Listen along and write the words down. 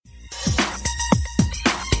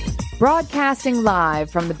Broadcasting live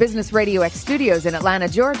from the Business Radio X studios in Atlanta,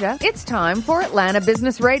 Georgia, it's time for Atlanta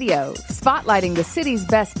Business Radio, spotlighting the city's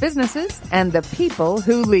best businesses and the people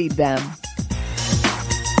who lead them.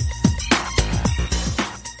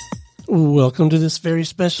 Welcome to this very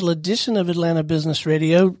special edition of Atlanta Business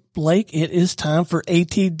Radio. Blake, it is time for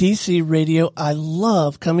ATDC Radio. I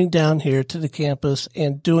love coming down here to the campus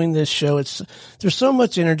and doing this show. There's so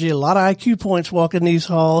much energy, a lot of IQ points walking these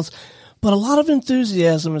halls, but a lot of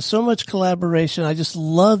enthusiasm and so much collaboration. I just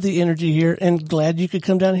love the energy here and glad you could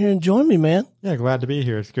come down here and join me, man. Yeah, glad to be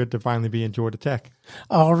here. It's good to finally be in Georgia Tech.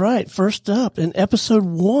 All right. First up, in episode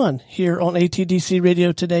 1 here on ATDC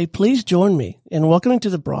Radio today, please join me in welcoming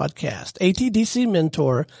to the broadcast ATDC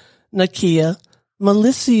mentor, Nakia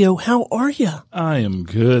Malicio. How are you? I am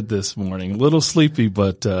good this morning. A little sleepy,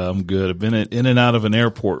 but I'm good. I've been in and out of an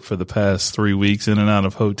airport for the past 3 weeks, in and out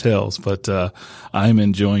of hotels, but I'm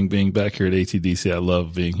enjoying being back here at ATDC. I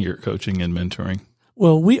love being here coaching and mentoring.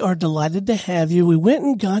 Well, we are delighted to have you. We went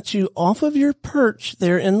and got you off of your perch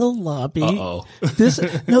there in the lobby. Uh-oh.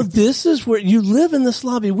 This is where you live, in this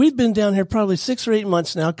lobby. We've been down here probably 6 or 8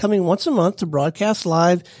 months now, coming once a month to broadcast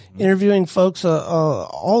live, interviewing folks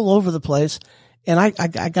all over the place. And I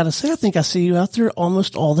got to say, I think I see you out there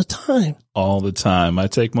almost all the time. All the time. I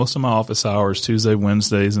take most of my office hours Tuesday,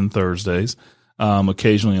 Wednesdays, and Thursdays.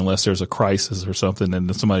 Occasionally, unless there's a crisis or something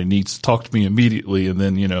and somebody needs to talk to me immediately. And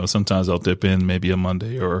then, sometimes I'll dip in maybe a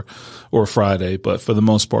Monday or a Friday. But for the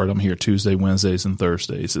most part, I'm here Tuesday, Wednesdays, and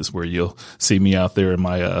Thursdays is where you'll see me out there in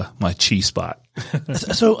my chi spot.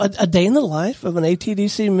 So a day in the life of an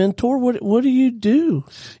ATDC mentor, what do you do?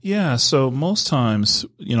 Yeah. So most times,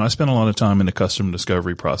 I spend a lot of time in the customer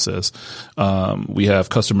discovery process. We have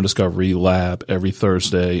customer discovery lab every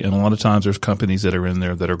Thursday, and a lot of times there's companies that are in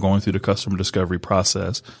there that are going through the customer discovery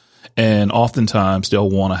process. And oftentimes they'll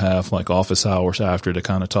want to have like office hours after to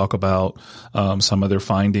kind of talk about some of their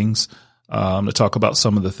findings. To talk about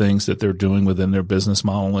some of the things that they're doing within their business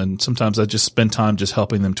model. And sometimes I just spend time just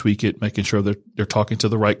helping them tweak it, making sure they're talking to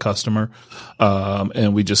the right customer.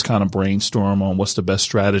 And we just kind of brainstorm on what's the best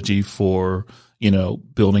strategy for,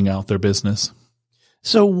 building out their business.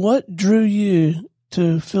 So what drew you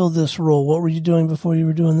to fill this role? What were you doing before you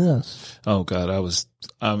were doing this? Oh God, I was,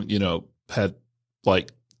 had like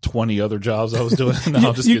 20 other jobs I was doing.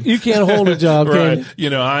 No, you can't hold a job, right?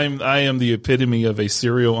 Can you? I am the epitome of a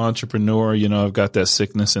serial entrepreneur. I've got that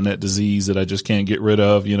sickness and that disease that I just can't get rid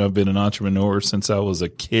of. I've been an entrepreneur since I was a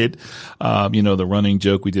kid. The running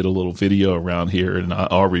joke, we did a little video around here, and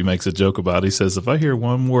Aubrey makes a joke about it. He says, if I hear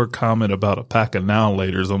one more comment about a pack of now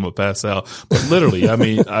laters, I'm gonna pass out. But literally,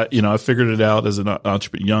 I figured it out as an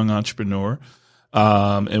young entrepreneur.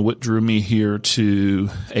 And what drew me here to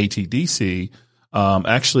ATDC,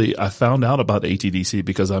 actually, I found out about ATDC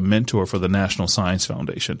because I mentor for the National Science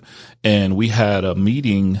Foundation, and we had a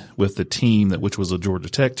meeting with the team which was a Georgia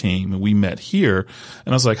Tech team, and we met here.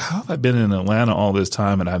 And I was like, how have I been in Atlanta all this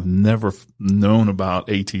time and I've never known about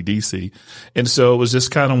ATDC? And so it was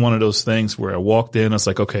just kind of one of those things where I walked in, I was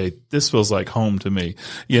like, okay, this feels like home to me,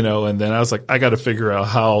 and then I was like, I got to figure out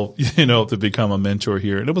how, to become a mentor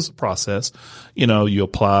here. And it was a process. You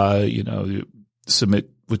apply, you submit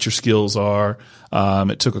what your skills are.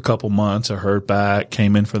 It took a couple months. I heard back,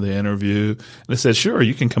 came in for the interview, and they said, sure,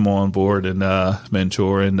 you can come on board and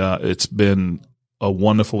mentor. And it's been a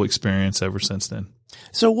wonderful experience ever since then.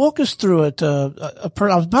 So walk us through it. I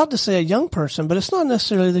was about to say a young person, but it's not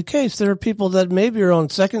necessarily the case. There are people that maybe are on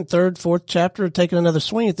second, third, fourth chapter, taking another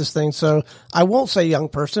swing at this thing. So I won't say young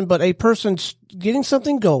person, but a person getting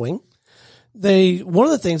something going. One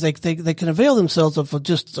of the things they can avail themselves of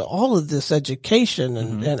just all of this education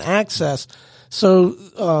and access. So,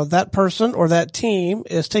 that person or that team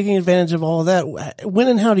is taking advantage of all of that. When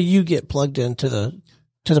and how do you get plugged into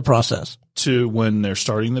the process? To when they're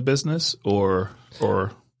starting the business or?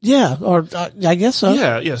 Yeah, or I guess so.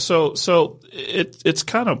 Yeah. So it's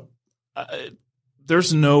kind of,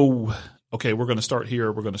 there's no, okay, we're going to start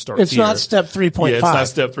here. We're going to start here. It's not step 3.5. Yeah, it's not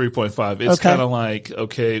step 3.5. It's kind of like,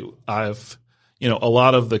 okay, a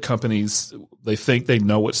lot of the companies, they think they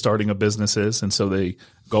know what starting a business is. And so they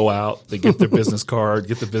go out, they get their business card,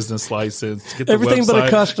 get the business license, get the everything website, but a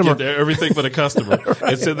customer. Everything but a customer. Right.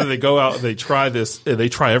 And so then they go out and they try this, and they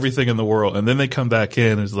try everything in the world. And then they come back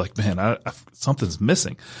in and it's like, man, something's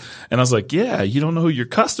missing. And I was like, yeah, you don't know who your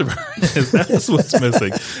customer is. That's what's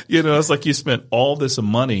missing. It's like you spent all this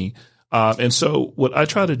money. And so what I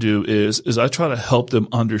try to do is I try to help them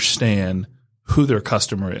understand who their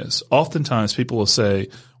customer is. Oftentimes people will say,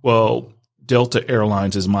 well, Delta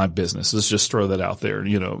Airlines is my business. Let's just throw that out there,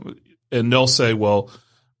 and they'll say, well,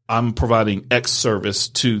 I'm providing X service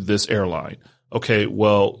to this airline. Okay,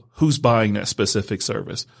 well, who's buying that specific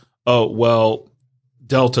service? Oh, well,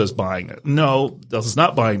 Delta's buying it. No, Delta's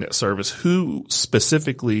not buying that service. Who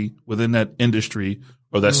specifically within that industry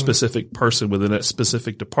or that specific person within that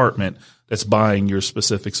specific department that's buying your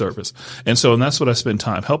specific service? And that's what I spend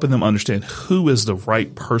time helping them understand who is the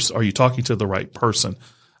right person. Are you talking to the right person?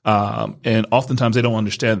 And oftentimes they don't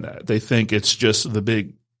understand that. They think it's just the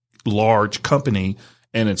big, large company,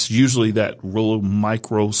 and it's usually that real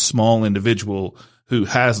micro, small individual who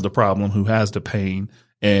has the problem, who has the pain.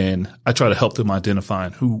 And I try to help them identify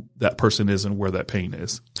who that person is and where that pain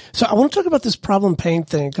is. So I want to talk about this problem pain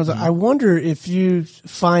thing, because I wonder if you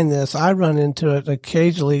find this. I run into it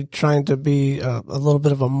occasionally trying to be a little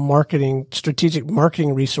bit of a strategic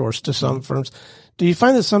marketing resource to some firms. Do you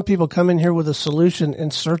find that some people come in here with a solution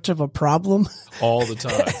in search of a problem all the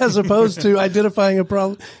time, as opposed to identifying a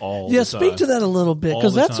problem? All the time. Speak to that a little bit,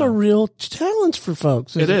 because that's a real challenge for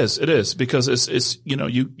folks. It is because it's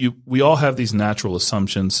we all have these natural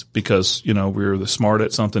assumptions because we're the smart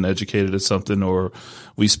at something, educated at something, or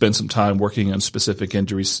we spend some time working in specific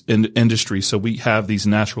industry. So we have these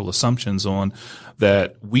natural assumptions on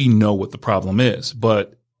that we know what the problem is,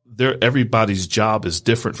 but everybody's job is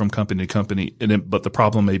different from company to company, but the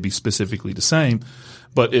problem may be specifically the same.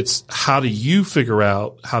 But it's how do you figure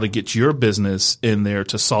out how to get your business in there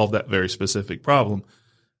to solve that very specific problem?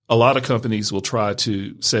 A lot of companies will try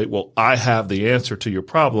to say, well, I have the answer to your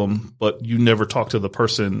problem, but you never talk to the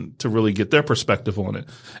person to really get their perspective on it.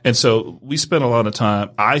 And so I spend a lot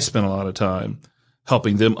of time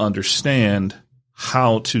helping them understand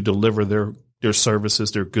how to deliver their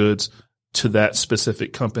services, their goods to that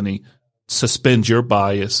specific company, suspend your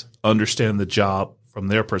bias, understand the job from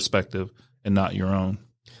their perspective and not your own.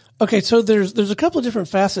 Okay, so there's a couple of different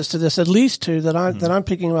facets to this, at least two that I'm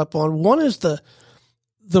picking up on. One is the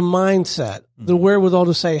mindset, the wherewithal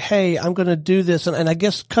to say, hey, I'm going to do this. And I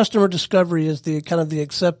guess customer discovery is the kind of the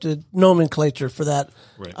accepted nomenclature for that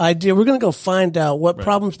idea. We're going to go find out what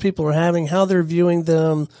problems people are having, how they're viewing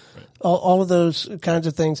them, all of those kinds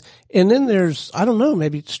of things. And then there's, I don't know,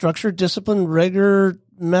 maybe structure, discipline, rigor,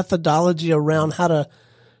 methodology around how to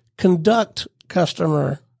conduct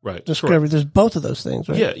customer discovery. Correct. There's both of those things,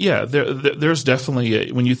 right? Yeah. There's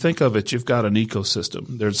definitely, when you think of it, you've got an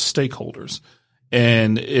ecosystem. There's stakeholders.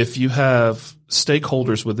 And if you have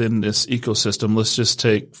stakeholders within this ecosystem, let's just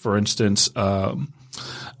take, for instance,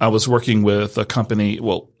 I was working with a company,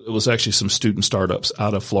 well, it was actually some student startups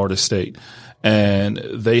out of Florida State, and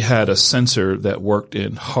they had a sensor that worked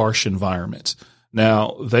in harsh environments.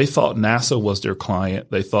 Now, they thought NASA was their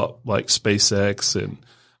client. They thought like SpaceX and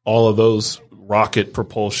all of those rocket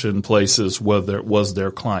propulsion places was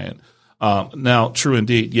their client. Now, true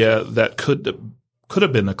indeed, that could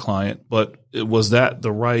have been a client, but was that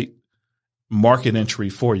the right market entry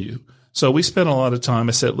for you? So we spent a lot of time.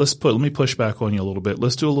 I said, let me push back on you a little bit.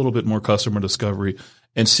 Let's do a little bit more customer discovery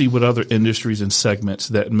and see what other industries and segments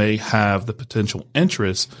that may have the potential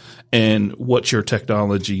interest in what your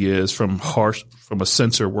technology is from a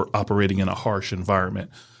sensor we're operating in a harsh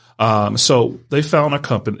environment. So they found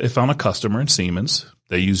a customer in Siemens.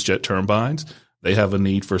 They use jet turbines. They have a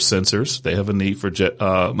need for sensors. They have a need for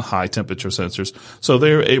high temperature sensors. So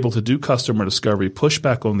they're able to do customer discovery, push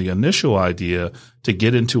back on the initial idea to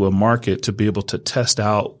get into a market to be able to test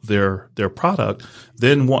out their product.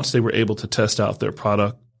 Then once they were able to test out their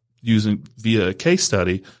product via a case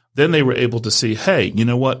study, then they were able to see, hey, you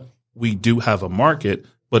know what? We do have a market,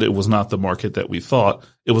 but it was not the market that we thought.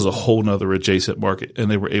 It was a whole nother adjacent market, and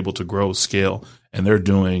they were able to grow scale, and they're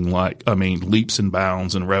doing leaps and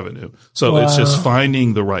bounds in revenue. So It's just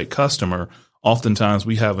finding the right customer. Oftentimes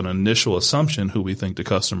we have an initial assumption who we think the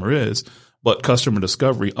customer is, but customer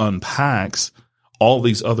discovery unpacks all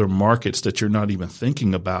these other markets that you're not even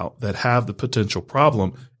thinking about that have the potential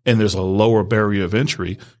problem. And there's a lower barrier of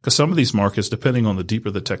entry because some of these markets, depending on the deeper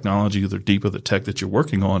the technology, the deeper the tech that you're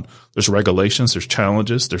working on, there's regulations, there's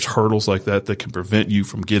challenges, there's hurdles like that can prevent you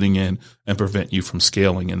from getting in and prevent you from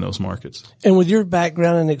scaling in those markets. And with your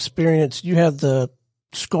background and experience, you have the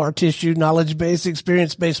scar tissue, knowledge base,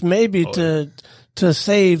 experience base, maybe to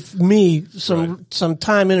save me some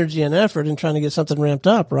time, energy, and effort in trying to get something ramped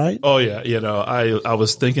up, right? Oh yeah. I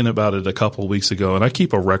was thinking about it a couple of weeks ago, and I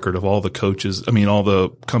keep a record of all the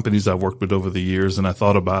companies I've worked with over the years, and I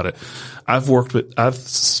thought about it. I've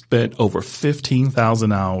spent over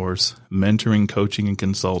 15,000 hours mentoring, coaching, and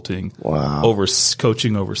consulting. Wow.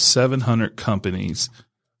 Coaching over 700 companies,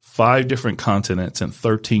 5 different continents and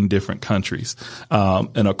 13 different countries,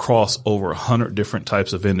 and across over 100 different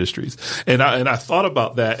types of industries. And I thought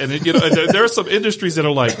about that. And there are some industries that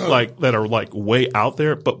are way out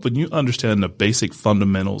there, but when you understand the basic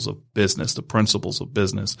fundamentals of business, the principles of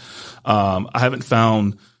business, I haven't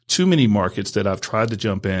found too many markets that I've tried to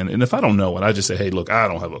jump in. And if I don't know it, I just say, hey, look, I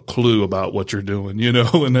don't have a clue about what you're doing,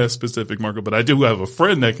 in that specific market, but I do have a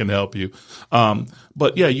friend that can help you.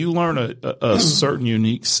 But yeah, you learn a certain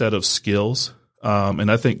unique set of skills.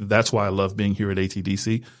 And I think that's why I love being here at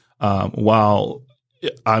ATDC. While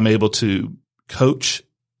I'm able to coach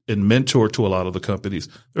and mentor to a lot of the companies,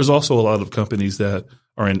 there's also a lot of companies that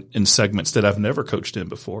are in segments that I've never coached in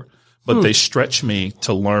before. But they stretch me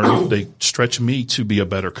to learn. They stretch me to be a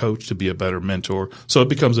better coach, to be a better mentor. So it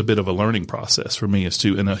becomes a bit of a learning process for me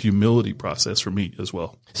and a humility process for me as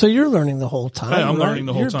well. So you're learning the whole time. I'm learning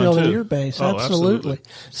the whole time too. You're building your base. Oh, absolutely.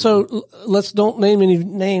 So let's don't name any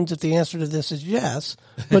names if the answer to this is yes.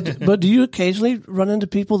 But do you occasionally run into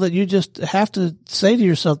people that you just have to say to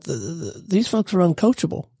yourself, these folks are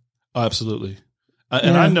uncoachable? Absolutely.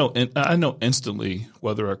 And I know instantly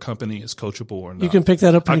whether a company is coachable or not. You can pick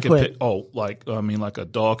that up pretty quick. Like a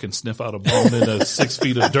dog can sniff out a bone in 6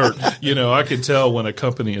 feet of dirt. I can tell when a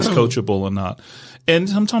company is coachable or not. And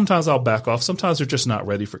sometimes I'll back off. Sometimes they're just not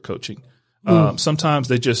ready for coaching. Sometimes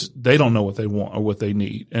they don't know what they want or what they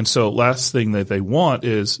need. And so last thing that they want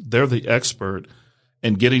is they're the expert,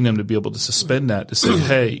 and getting them to be able to suspend that to say,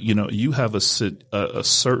 hey, you have a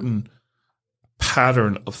certain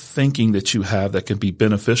pattern of thinking that you have that can be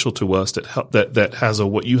beneficial to us, that has a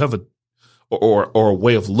way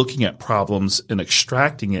of looking at problems and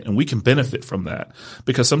extracting it, and we can benefit from that.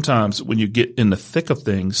 Because sometimes when you get in the thick of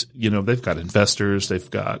things, they've got investors, they've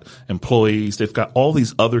got employees, they've got all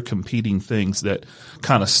these other competing things that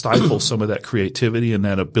kind of stifle some of that creativity and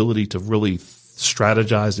that ability to really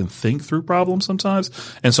strategize and think through problems sometimes.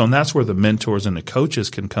 And that's where the mentors and the coaches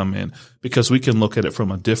can come in, because we can look at it from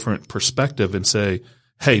a different perspective and say,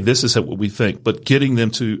 hey, this is what we think. But getting them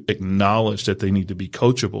to acknowledge that they need to be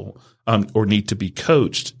coachable, or need to be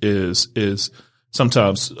coached is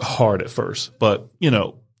sometimes hard at first. But,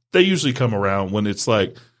 they usually come around when it's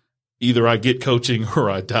like, either I get coaching or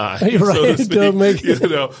I die. Right. So to speak.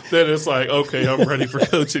 Then it's like, okay, I'm ready for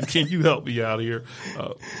coaching. Can you help me out here?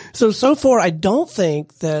 So far, I don't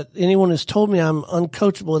think that anyone has told me I'm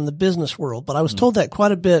uncoachable in the business world, but I was told that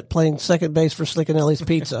quite a bit playing second base for Slick and Ellie's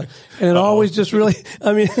Pizza. And it always just really,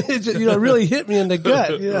 it really hit me in the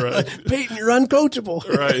gut. Right. Peyton, you're uncoachable.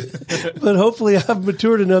 Right. But hopefully I've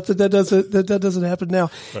matured enough that doesn't happen now.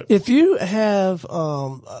 Right. If you have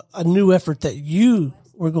a new effort that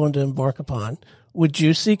we're going to embark upon, would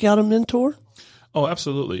you seek out a mentor? Oh,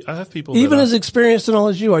 absolutely. I have people even as experienced and all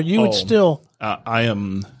as you are. You would still. I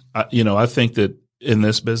am. I think that in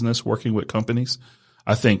this business, working with companies,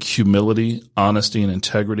 I think humility, honesty, and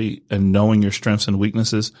integrity, and knowing your strengths and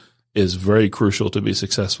weaknesses is very crucial to be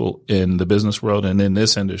successful in the business world and in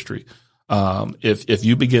this industry. If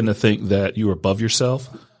you begin to think that you're above yourself,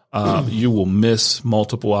 you will miss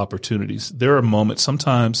multiple opportunities. There are moments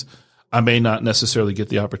sometimes. I may not necessarily get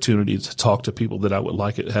the opportunity to talk to people that I would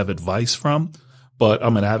like to have advice from, but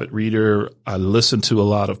I'm an avid reader. I listen to a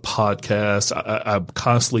lot of podcasts. I'm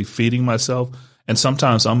constantly feeding myself. And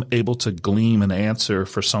sometimes I'm able to glean an answer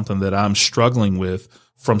for something that I'm struggling with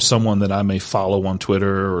from someone that I may follow on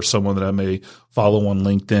Twitter or someone that I may follow on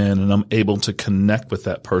LinkedIn. And I'm able to connect with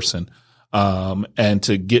that person. And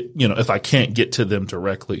to get, if I can't get to them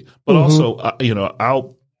directly, but also,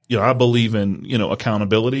 I believe in,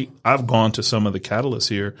 accountability. I've gone to some of the catalysts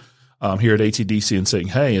here at ATDC and saying,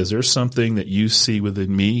 hey, is there something that you see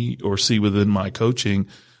within me or see within my coaching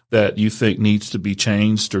that you think needs to be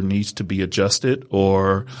changed or needs to be adjusted?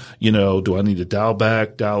 Or, do I need to dial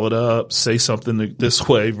back, dial it up, say something this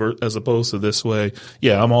way as opposed to this way?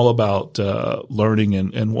 Yeah, I'm all about learning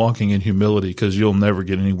and walking in humility, because you'll never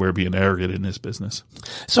get anywhere being arrogant in this business.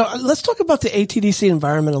 So let's talk about the ATDC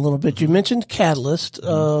environment a little bit. You mentioned Catalyst.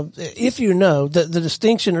 If you know the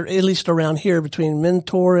distinction, or at least around here, between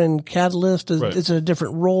mentor and Catalyst, is it a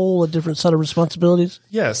different role, a different set of responsibilities?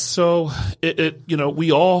 Yes. So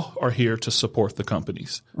we all are here to support the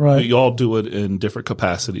companies. Right. We all do it in different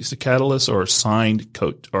capacities. The Catalysts are assigned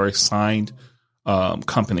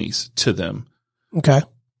companies to them. Okay.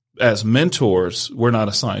 As mentors, we're not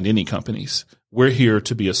assigned any companies. We're here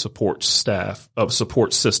to be a support staff, a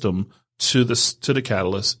support system to the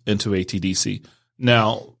Catalyst and to ATDC.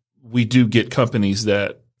 Now, we do get companies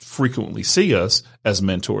that frequently see us as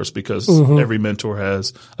mentors, because every mentor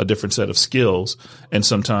has a different set of skills. And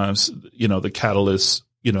sometimes, the Catalyst,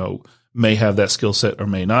 may have that skill set or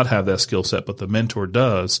may not have that skill set, but the mentor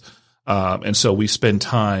does. And so we spend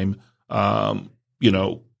time, like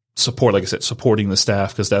I said, supporting the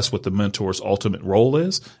staff, because that's what the mentor's ultimate role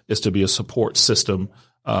is to be a support system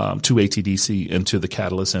to ATDC and to the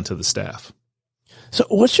Catalyst and to the staff. So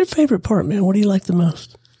what's your favorite part, man? What do you like the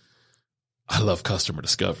most? I love customer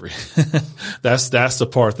discovery. That's the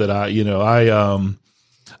part that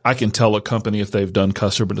I can tell a company if they've done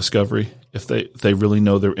customer discovery, if they really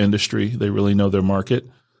know their industry, they really know their market.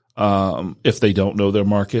 If they don't know their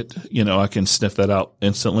market, I can sniff that out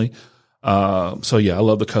instantly. So yeah, I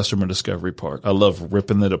love the customer discovery part. I love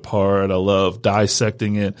ripping it apart. I love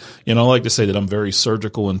dissecting it. I like to say that I'm very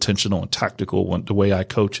surgical, intentional, and tactical the way I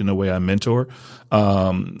coach and the way I mentor.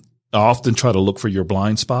 I often try to look for your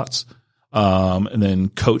blind spots, and then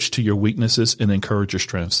coach to your weaknesses and encourage your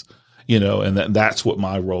strengths. And that's what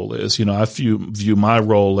my role is. I view my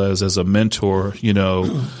role as a mentor, you're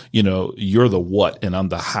the what and I'm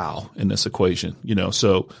the how in this equation,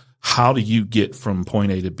 so how do you get from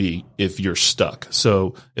point A to B if you're stuck?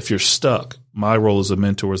 So if you're stuck, my role as a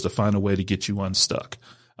mentor is to find a way to get you unstuck,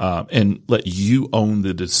 and let you own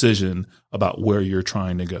the decision about where you're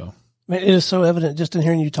trying to go. Man, it is so evident just in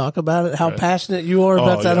hearing you talk about it, how passionate you are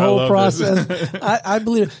about that whole process. I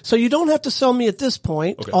believe it. So you don't have to sell me at this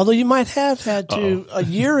point, although you might have had to a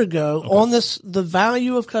year ago on the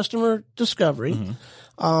value of customer discovery.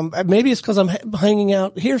 Mm-hmm. Maybe it's because I'm hanging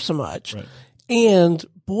out here so much. Right. And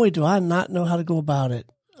boy, do I not know how to go about it.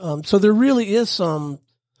 So there really is some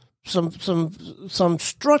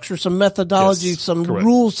structure, some methodology, some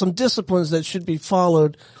rules, some disciplines that should be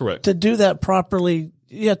followed to do that properly.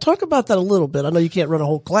 Yeah, talk about that a little bit. I know you can't run a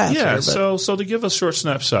whole class. Yeah, here, so to give a short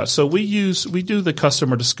snapshot, so we do the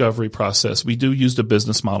customer discovery process. We do use the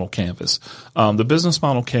business model canvas. The business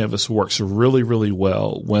model canvas works really, really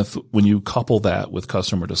well when you couple that with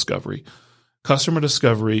customer discovery. Customer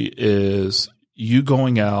discovery is you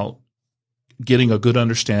going out, getting a good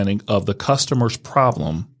understanding of the customer's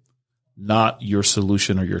problem, not your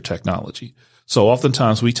solution or your technology. So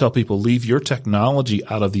oftentimes we tell people, leave your technology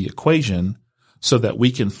out of the equation so that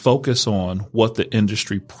we can focus on what the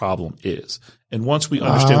industry problem is. And once we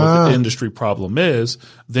understand what the industry problem is,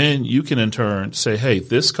 then you can in turn say, hey,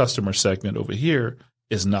 this customer segment over here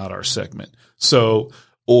is not our segment. So,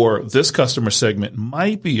 or this customer segment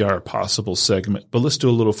might be our possible segment, but let's do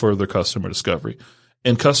a little further customer discovery.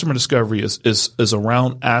 And customer discovery is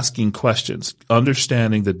around asking questions,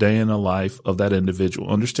 understanding the day in the life of that individual,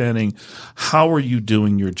 understanding how are you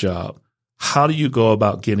doing your job? How do you go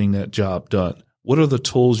about getting that job done? What are the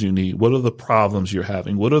tools you need? What are the problems you're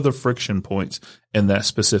having? What are the friction points in that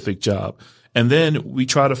specific job? And then we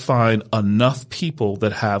try to find enough people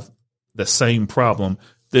that have the same problem.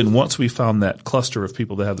 Then once we found that cluster of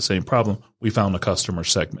people that have the same problem, we found a customer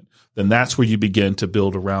segment. Then that's where you begin to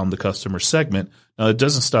build around the customer segment. Now, it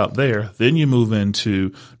doesn't stop there. Then you move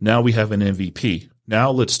into, now we have an MVP. Now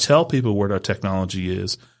let's tell people where our technology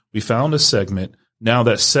is. We found a segment. Now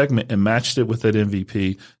that segment and matched it with that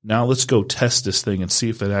MVP. Now let's go test this thing and see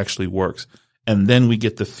if it actually works. And then we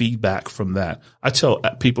get the feedback from that. I tell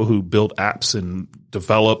people who build apps and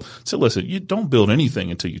develop, say, listen, you don't build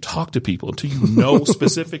anything until you talk to people, until you know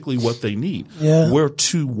specifically what they need. Yeah. We're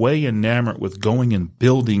too way enamored with going and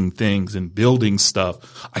building things and building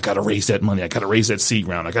stuff. I got to raise that money. I got to raise that seed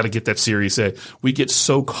round. I got to get that Series A. We get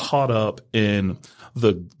so caught up in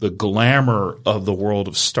the glamour of the world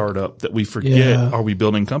of startup that we forget, are we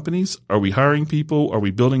building companies? Are we hiring people? Are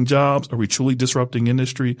we building jobs? Are we truly disrupting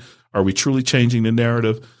industry? Are we truly changing the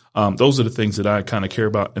narrative? Those are the things that I kind of care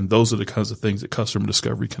about, and those are the kinds of things that customer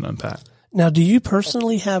discovery can unpack. Now, do you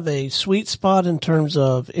personally have a sweet spot in terms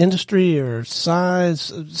of industry or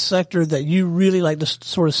size sector that you really like to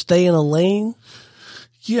sort of stay in a lane?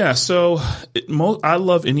 Yeah, so I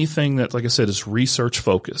love anything that, like I said, is research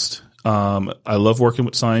focused. I love working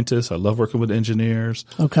with scientists. I love working with engineers.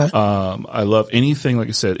 Okay. I love anything, like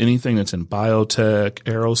I said, anything that's in biotech,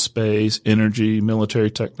 aerospace, energy, military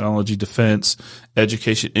technology, defense,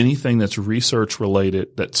 education, anything that's research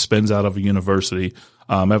related that spins out of a university.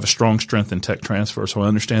 I have a strong strength in tech transfer, so I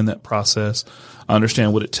understand that process. I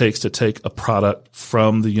understand what it takes to take a product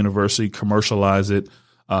from the university, commercialize it,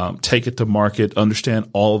 take it to market, understand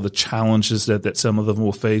all of the challenges that some of them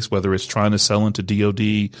will face, whether it's trying to sell into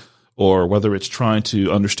DoD, or whether it's trying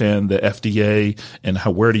to understand the FDA and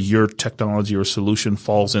where your technology or solution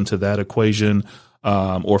falls into that equation,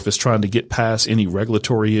 or if it's trying to get past any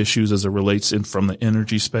regulatory issues as it relates from the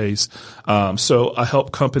energy space. So I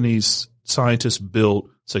help companies, scientists build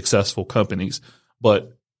successful companies,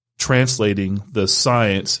 but translating the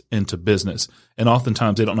science into business. And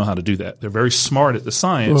oftentimes they don't know how to do that. They're very smart at the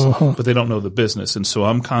science, but they don't know the business. And so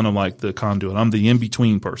I'm kind of like the conduit. I'm the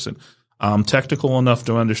in-between person. I'm technical enough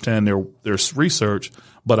to understand their research,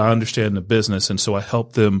 but I understand the business. And so I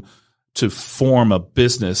help them to form a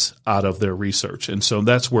business out of their research. And so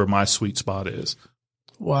that's where my sweet spot is.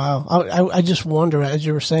 Wow. I just wonder, as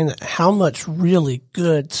you were saying that, how much really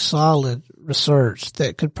good, solid research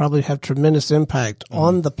that could probably have tremendous impact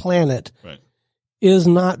on the planet is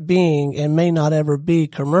not being and may not ever be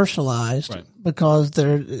commercialized because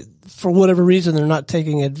they're, for whatever reason, they're not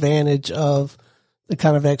taking advantage of the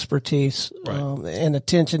kind of expertise and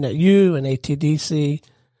attention that you and ATDC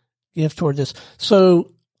give toward this.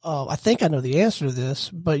 So I think I know the answer to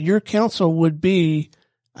this, but your counsel would be,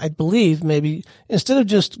 I believe, maybe instead of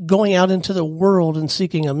just going out into the world and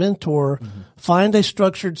seeking a mentor, find a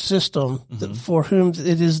structured system that, for whom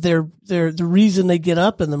it is the reason they get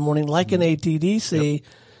up in the morning, like an ATDC,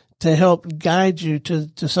 to help guide you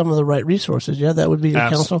to some of the right resources. Yeah, that would be your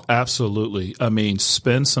counsel? Absolutely. I mean,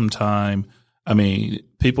 spend some time. I mean,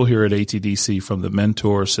 people here at ATDC, from the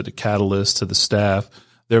mentors to the catalysts to the staff,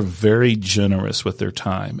 they're very generous with their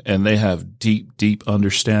time, and they have deep, deep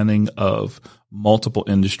understanding of multiple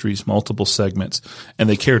industries, multiple segments, and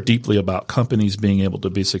they care deeply about companies being able to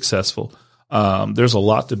be successful. There's a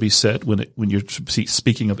lot to be said when you're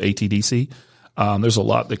speaking of ATDC. There's a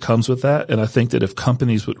lot that comes with that, and I think that if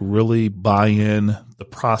companies would really buy in the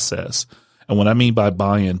process, and what I mean by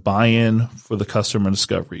buy in for the customer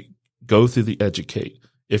discovery, go through the educate.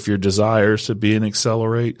 If your desire is to be an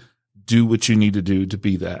Accelerate, do what you need to do to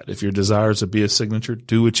be that. If your desire is to be a Signature,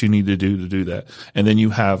 do what you need to do that. And then you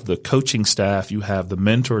have the coaching staff, you have the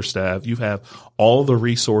mentor staff, you have all the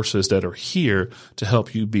resources that are here to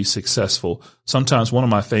help you be successful. Sometimes one of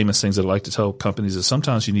my famous things that I like to tell companies is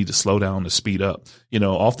sometimes you need to slow down to speed up.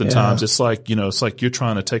 Oftentimes it's like you're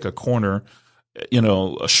trying to take a corner,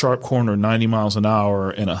 a sharp corner, 90 miles an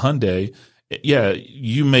hour in a Hyundai. Yeah,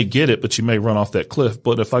 you may get it, but you may run off that cliff.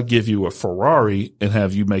 But if I give you a Ferrari and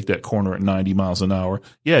have you make that corner at 90 miles an hour,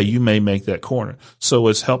 yeah, you may make that corner. So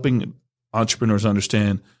it's helping entrepreneurs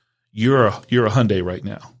understand you're a Hyundai right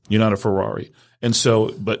now. You're not a Ferrari. And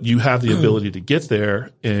so, but you have the ability to get there,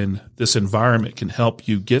 and this environment can help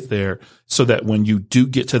you get there so that when you do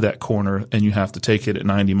get to that corner and you have to take it at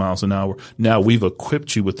 90 miles an hour, now we've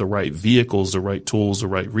equipped you with the right vehicles, the right tools, the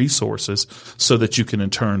right resources so that you can in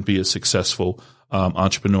turn be a successful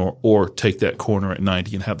entrepreneur or take that corner at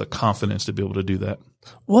 90 and have the confidence to be able to do that.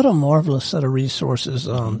 What a marvelous set of resources.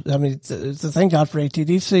 I mean, thank God for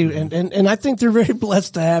ATDC, and I think they're very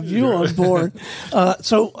blessed to have you on board.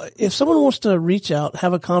 So if someone wants to reach out,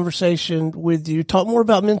 have a conversation with you, talk more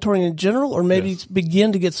about mentoring in general, or maybe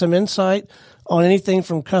begin to get some insight on anything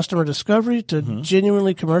from customer discovery to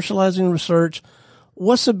genuinely commercializing research,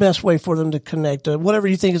 what's the best way for them to connect? Whatever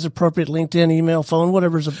you think is appropriate, LinkedIn, email, phone,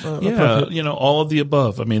 whatever's appropriate. All of the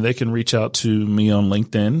above. I mean, they can reach out to me on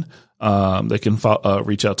LinkedIn. They can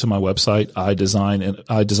reach out to my website,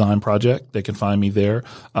 iDesign Project. They can find me there.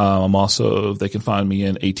 They can find me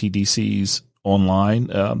in ATDC's online.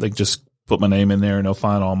 They can just put my name in there and they'll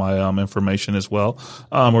find all my information as well.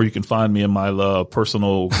 Or you can find me in my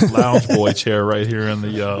personal lounge boy chair right here in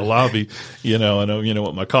the lobby,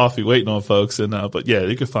 with my coffee waiting on folks. But yeah,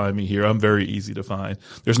 you can find me here. I'm very easy to find.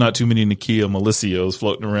 There's not too many Nakia Malicios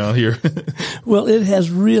floating around here. Well, it has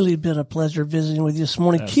really been a pleasure visiting with you this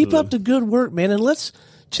morning. Absolutely. Keep up the good work, man. And let's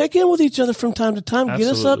check in with each other from time to time.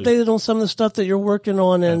 Absolutely. Get us updated on some of the stuff that you're working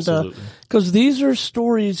on. And, cause these are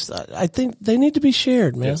stories, I think they need to be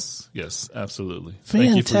shared, man. Yes, absolutely. Fantastic.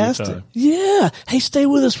 Thank you for your time. Yeah. Hey, stay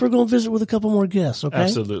with us. We're going to visit with a couple more guests. Okay.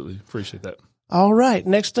 Absolutely. Appreciate that. All right.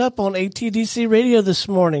 Next up on ATDC Radio this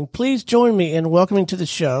morning, please join me in welcoming to the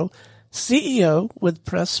show CEO with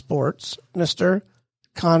Press Sports, Mr.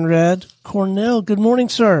 Conrad Cornell. Good morning,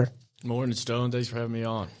 sir. Good morning, Stone. Thanks for having me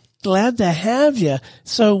on. Glad to have you.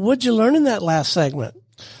 So what'd you learn in that last segment?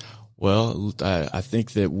 Well, I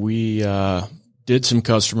think that we did some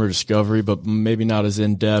customer discovery, but maybe not as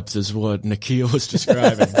in-depth as what Nakia was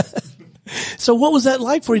describing. So what was that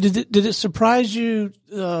like for you? Did it surprise you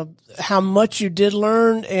how much you did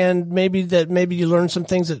learn, and maybe you learned some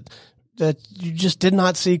things that you just did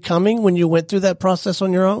not see coming when you went through that process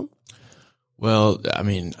on your own? Well, I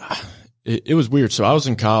mean, it was weird. So I was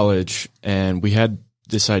in college, and we had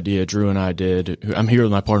this idea Drew and I did. I'm here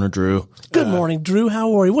with my partner, Drew. Good morning, Drew.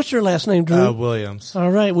 How are you? What's your last name, Drew? Williams.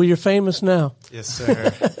 All right. Well, you're famous now. Yes,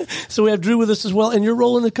 sir. So we have Drew with us as well. And your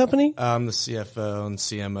role in the company? I'm the CFO and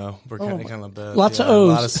CMO. We're kind of both. Lots of A O's.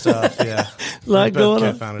 lot of stuff, yeah. Lot We're both going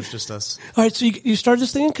on. co-founders, just us. All right. So you started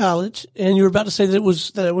this thing in college, and you were about to say that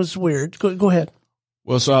it was weird. Go ahead.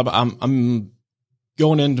 Well, so I'm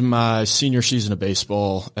going into my senior season of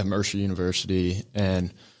baseball at Mercer University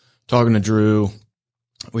and talking to Drew.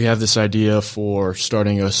 We have this idea for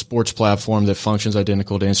starting a sports platform that functions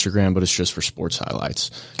identical to Instagram, but it's just for sports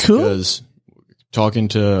highlights. Cool. Because talking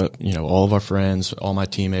to, all of our friends, all my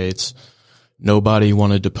teammates, nobody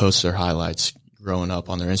wanted to post their highlights growing up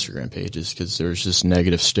on their Instagram pages because there's this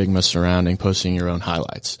negative stigma surrounding posting your own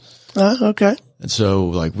highlights. Okay. And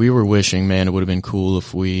so, we were wishing, man, it would have been cool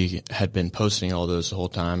if we had been posting all those the whole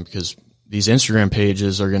time, because these Instagram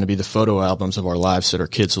pages are going to be the photo albums of our lives that our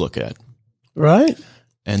kids look at. Right.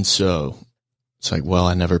 And so it's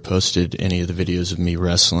I never posted any of the videos of me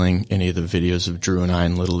wrestling, any of the videos of Drew and I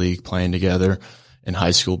in Little League playing together, in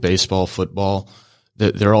high school baseball, football.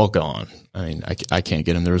 They're all gone. I mean, I can't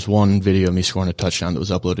get them. There was one video of me scoring a touchdown that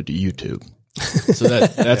was uploaded to YouTube. So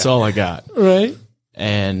that's all I got. Right.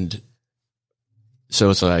 And so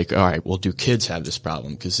it's all right, well, do kids have this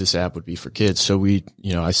problem? Because this app would be for kids. So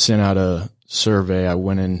I sent out a survey. I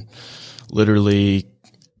went and literally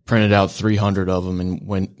printed out 300 of them and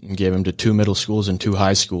went and gave them to 2 middle schools and 2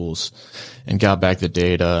 high schools and got back the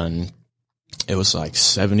data. And it was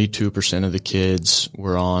 72% of the kids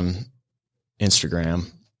were on Instagram.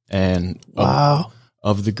 And wow.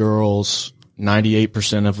 Of the girls,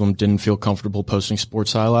 98% of them didn't feel comfortable posting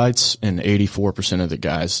sports highlights, and 84% of the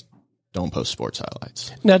guys don't post sports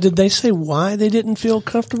highlights. Now, did they say why they didn't feel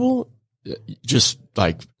comfortable? Just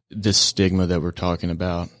this stigma that we're talking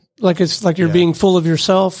about. It's you're being full of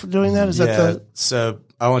yourself doing that? Is that So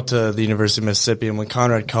I went to the University of Mississippi, and when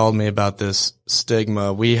Conrad called me about this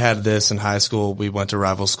stigma, we had this in high school. We went to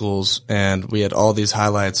rival schools, and we had all these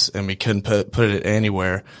highlights, and we couldn't put it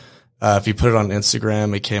anywhere. If you put it on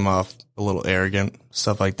Instagram, it came off a little arrogant,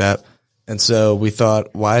 stuff like that. And so we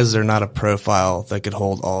thought, why is there not a profile that could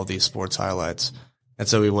hold all these sports highlights? And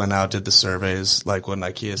so we went out, did the surveys, like what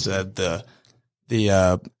Ikea said,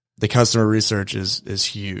 the customer research is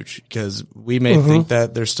huge, because we may think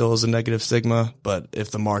that there still is a negative stigma, but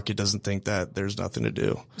if the market doesn't think that, there's nothing to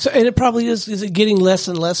do. So, and it probably is it getting less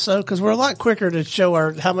and less so? Because we're a lot quicker to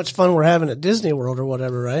show how much fun we're having at Disney World or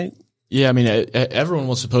whatever, right? Yeah, I mean, everyone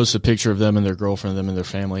wants to post a picture of them and their girlfriend, them and their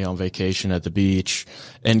family on vacation at the beach.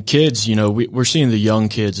 And kids, we're seeing the young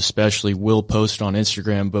kids especially will post on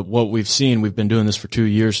Instagram. But what we've seen, we've been doing this for 2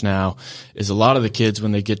 years now, is a lot of the kids,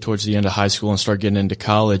 when they get towards the end of high school and start getting into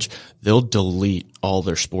college, they'll delete all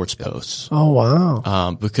their sports posts. Oh,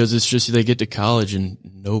 wow. Because it's just they get to college and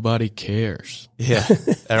nobody cares. Yeah.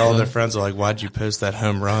 And all their friends are like, why'd you post that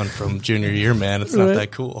home run from junior year, man? It's not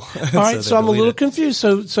that cool. All right, so I'm a little confused.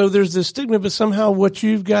 So there's this stigma, but somehow what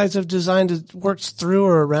you guys have designed works through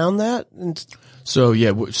or around that? And so,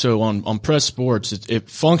 yeah, so on Press Sports, it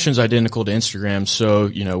functions identical to Instagram. So,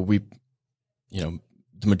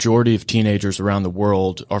 the majority of teenagers around the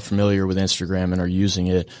world are familiar with Instagram and are using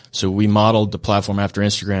it. So we modeled the platform after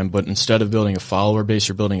Instagram, but instead of building a follower base,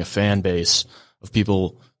 you're building a fan base of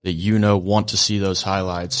people that want to see those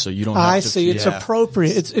highlights. So you don't have to. I see. It's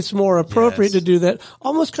appropriate. It's more appropriate to do that.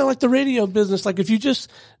 Almost kind of like the radio business. Like if you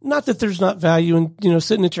not that there's not value in,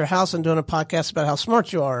 sitting at your house and doing a podcast about how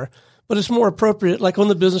smart you are, but it's more appropriate like on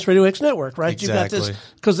the Business Radio X network, right? Exactly. You got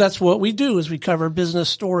this because that's what we do is we cover business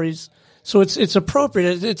stories. So it's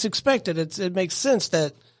appropriate. It's expected. It makes sense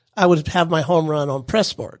that I would have my home run on Press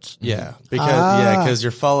Sports. Yeah, because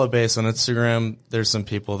your follow base on Instagram, there's some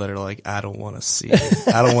people that are like, I don't want to see it.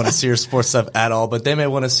 I don't want to see your sports stuff at all, but they may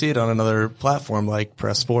want to see it on another platform like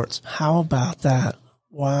Press Sports. How about that?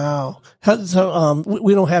 Wow. So,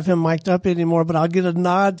 we don't have him mic'd up anymore, but I'll get a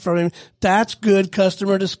nod from him. That's good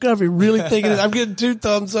customer discovery. Really thinking I'm getting 2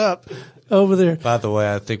 thumbs up over there. By the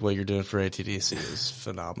way, I think what you're doing for ATDC is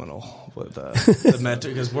phenomenal with the mentor,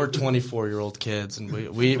 because we're 24-year-old kids, and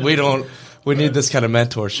we need this kind of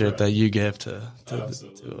mentorship that you give to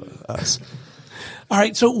us. All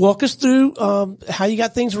right, so walk us through how you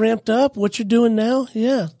got things ramped up, what you're doing now.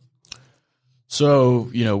 Yeah. So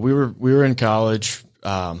we were in college.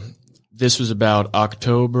 This was about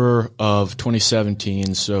October of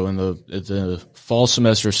 2017. So in the fall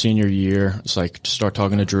semester of senior year, it's like to start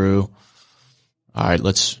talking to Drew. All right,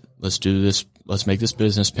 let's do this. Let's make this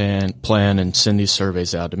business plan and send these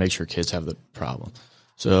surveys out to make sure kids have the problem.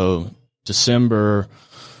 So December,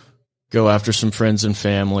 go after some friends and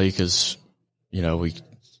family because,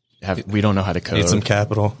 we don't know how to code. Need some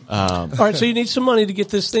capital. All right, so you need some money to get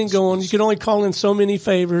this thing going. You can only call in so many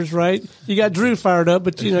favors, right? You got Drew fired up,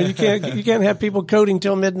 but you can't have people coding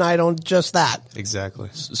till midnight on just that. Exactly.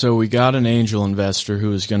 So we got an angel investor who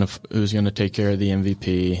was gonna take care of the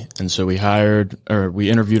MVP, and so we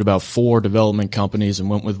interviewed about 4 development companies and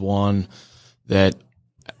went with one that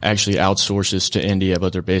actually outsources to India,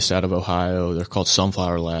 but they're based out of Ohio. They're called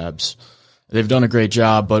Sunflower Labs. They've done a great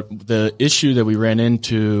job, but the issue that we ran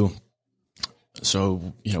into,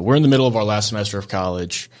 so, we're in the middle of our last semester of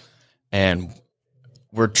college and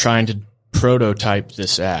we're trying to prototype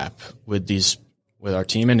this app with our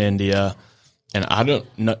team in India. And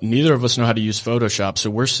neither of us know how to use Photoshop. So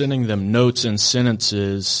we're sending them notes and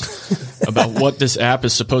sentences about what this app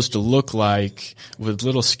is supposed to look like with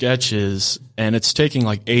little sketches. And it's taking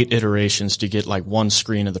like 8 iterations to get like one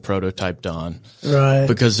screen of the prototype done. Right.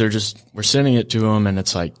 Because we're sending it to them and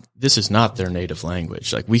it's like, this is not their native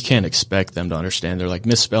language. Like we can't expect them to understand. They're like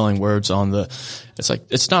misspelling words it's like,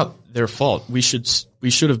 it's not their fault. We should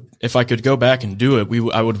have, if I could go back and do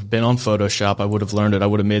it, I would have been on Photoshop. I would have learned it. I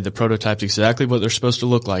would have made the prototypes exactly what they're supposed to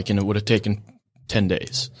look like, and it would have taken 10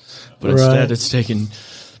 days. But instead it's taken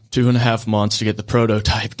 2.5 months to get the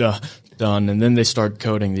prototype done. And then they start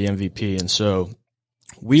coding the MVP. And so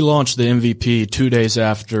we launched the MVP 2 days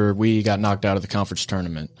after we got knocked out of the conference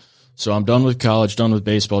tournament. So I'm done with college, done with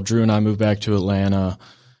baseball. Drew and I moved back to Atlanta,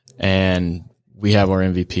 and we have our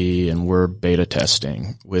MVP, and we're beta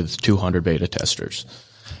testing with 200 beta testers.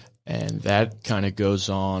 And that kind of goes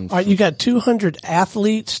on. All right, you got 200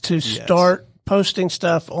 athletes to start posting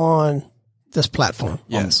stuff on this platform.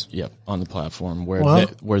 Yes. On the platform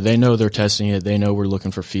where they know they're testing it. They know we're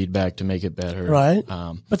looking for feedback to make it better. Right.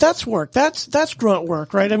 But that's work. That's grunt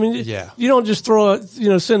work, right? I mean, you don't just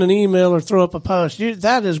send an email or throw up a post.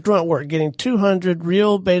 That is grunt work, getting 200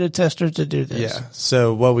 real beta testers to do this. Yeah.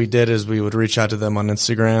 So what we did is we would reach out to them on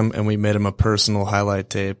Instagram and we made them a personal highlight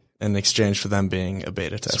tape in exchange for them being a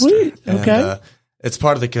beta tester. Sweet. Okay. And, it's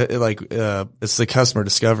part of it's the customer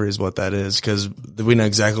discovery is what that is, because we know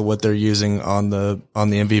exactly what they're using on the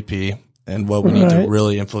MVP and what we need to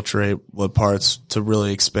really infiltrate, what parts to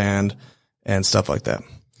really expand and stuff like that.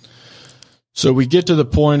 So we get to the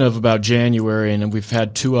point of about January, and we've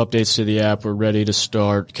had 2 updates to the app. We're ready to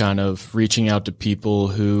start kind of reaching out to people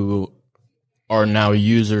who are now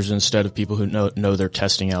users instead of people who know they're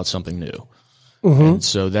testing out something new. Mm-hmm. And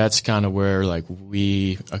so that's kind of where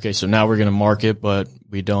so now we're going to market, but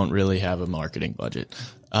we don't really have a marketing budget.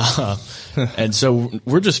 And so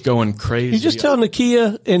we're just going crazy. You just tell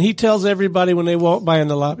Nakia, and he tells everybody when they walk by in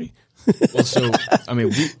the lobby. Well, so, I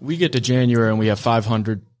mean, we get to January and we have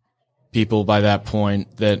 500 people by that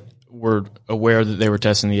point that were aware that they were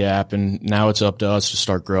testing the app, and now it's up to us to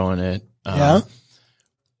start growing it.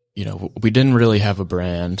 We didn't really have a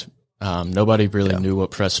brand. Nobody really knew what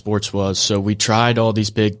Press Sports was. So we tried all these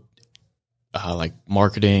big,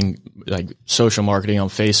 marketing, social marketing on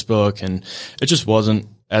Facebook, and it just wasn't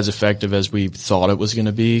as effective as we thought it was going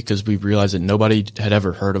to be, because we realized that nobody had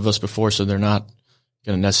ever heard of us before. So they're not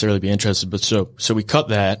going to necessarily be interested. But so we cut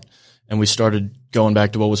that and we started going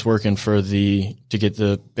back to what was working to get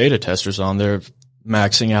the beta testers on there,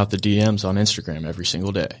 maxing out the DMs on Instagram every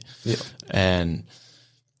single day. Yeah. And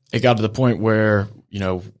it got to the point where,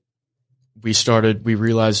 we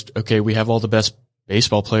realized, okay, we have all the best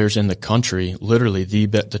baseball players in the country, literally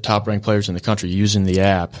the top ranked players in the country using the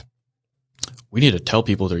app. We need to tell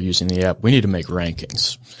people they're using the app. We need to make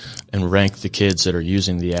rankings and rank the kids that are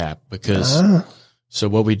using the app, because so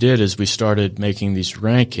what we did is we started making these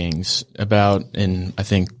rankings in, I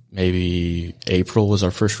think maybe April was our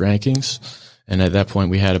first rankings. And at that point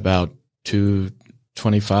we had about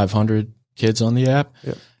 2,500 kids on the app.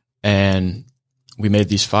 Yep. And we made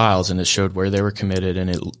these files, and it showed where they were committed,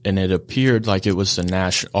 and it appeared like it was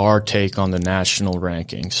our take on the national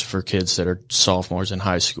rankings for kids that are sophomores in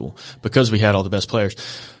high school, because we had all the best players.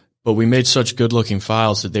 But we made such good looking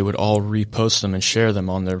files that they would all repost them and share them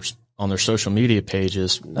on their social media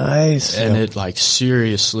pages. Nice. And it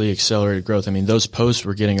seriously accelerated growth. I mean, those posts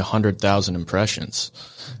were getting 100,000 impressions,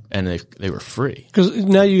 and they were free. Because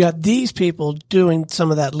now you got these people doing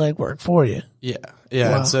some of that legwork for you. Yeah.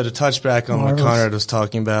 Yeah, wow. And so to touch back on what Conrad was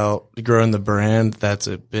talking about, growing the brand, that's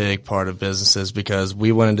a big part of businesses, because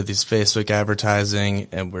we went into these Facebook advertising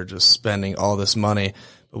and we're just spending all this money.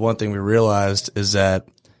 But one thing we realized is that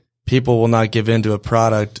people will not give into a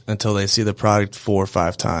product until they see the product 4 or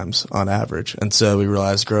 5 times on average. And so we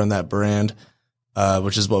realized growing that brand,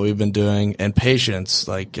 which is what we've been doing, and patience,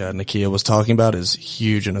 like Nakia was talking about, is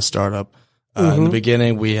huge in a startup. In the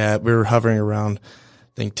beginning, we were hovering around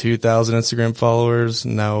think 2,000 Instagram followers.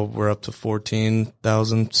 Now we're up to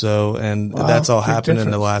 14,000. So, and that's all happened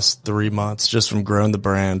in the last 3 months just from growing the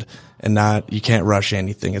brand, and you can't rush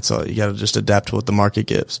anything. It's all, you got to just adapt to what the market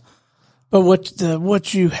gives. But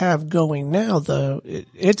what you have going now, though,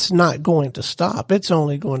 it's not going to stop. It's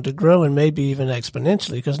only going to grow, and maybe even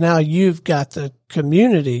exponentially, because now you've got the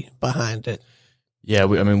community behind it. Yeah,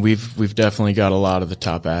 we've definitely got a lot of the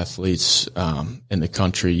top athletes in the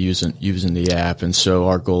country using the app, and so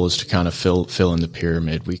our goal is to kind of fill in the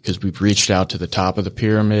pyramid, because we've reached out to the top of the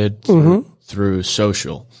pyramid through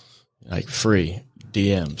social, like free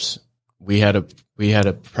DMs. We had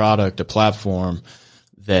a platform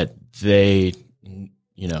that they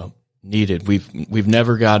needed. We've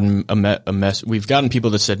never gotten a mess. We've gotten people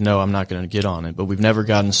that said, no, I'm not going to get on it, but we've never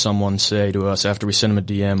gotten someone say to us after we send them a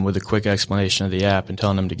DM with a quick explanation of the app and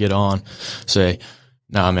telling them to get on, say,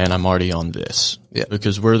 nah, man, I'm already on this. Yeah.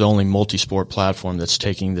 Because we're the only multi-sport platform that's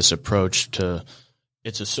taking this approach to,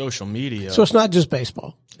 it's a social media. So it's not just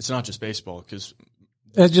baseball. It's not just baseball, because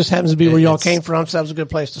it just happens to be where y'all came from, so that was a good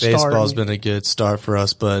place to start. Baseball's been a good start for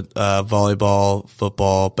us, but volleyball,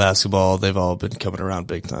 football, basketball, they've all been coming around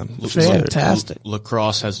big time. Fantastic.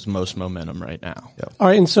 Lacrosse has the most momentum right now. Yep. All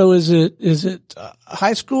right, and so is it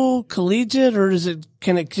high school, collegiate, or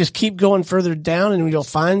can it just keep going further down and you'll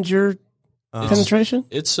find your penetration?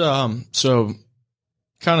 It's so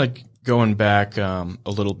kind of going back a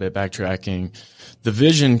little bit, backtracking. The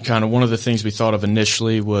vision, kind of one of the things we thought of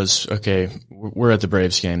initially was, okay, we're at the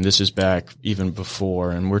Braves game. This is back even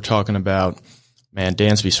before, and we're talking about, man,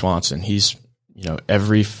 Dansby Swanson. He's,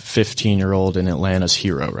 every 15-year-old in Atlanta's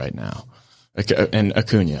hero right now, and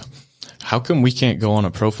Acuna. How come we can't go on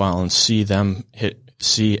a profile and see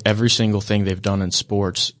every single thing they've done in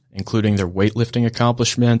sports, including their weightlifting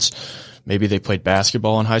accomplishments? Maybe they played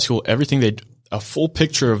basketball in high school. Everything a full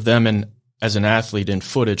picture of them as an athlete in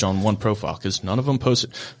footage on one profile, because none of them post it.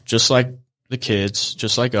 Just like the kids,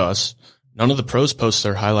 just like us, none of the pros post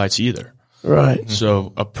their highlights either. Right.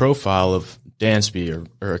 So a profile of Dansby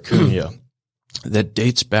or Acuna that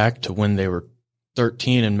dates back to when they were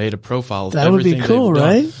 13 and made a profile of everything they've done. That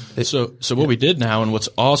would be cool, right? So what we did now, and what's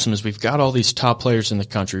awesome, is we've got all these top players in the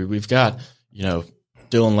country. We've got,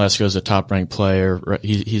 Dylan Lesko's a top-ranked player.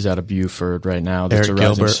 He's out of Buford right now. That's a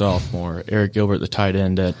rising sophomore. Eric Gilbert, the tight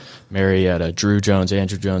end at Marietta. Drew Jones,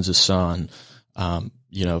 Andrew Jones' son.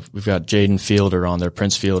 We've got Jaden Fielder on there,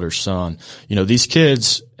 Prince Fielder's son. These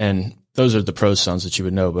kids, and those are the pro sons that you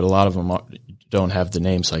would know, but a lot of them don't have the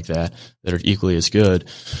names like that are equally as good.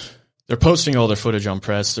 They're posting all their footage on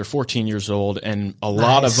press. They're 14 years old, and a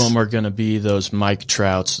lot of them are going to be those Mike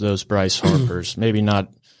Trouts, those Bryce Harpers. Maybe not,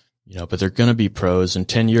 but they're going to be pros. And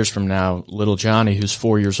 10 years from now, little Johnny, who's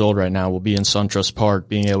 4 years old right now, will be in SunTrust Park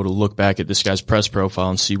being able to look back at this guy's press profile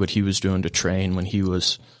and see what he was doing to train when he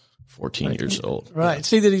was 14 years old. Right. Yeah.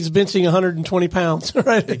 See that he's benching 120 pounds,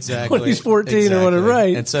 right? Exactly. When he's 14 or whatever,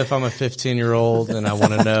 right? And so if I'm a 15-year-old and I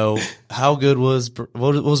want to know how good what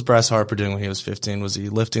was Bryce Harper doing when he was 15? Was he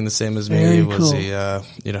lifting the same as me? Very was cool. he,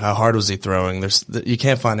 how hard was he throwing? You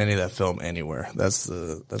can't find any of that film anywhere. That's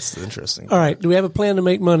the interesting part. All right. Do we have a plan to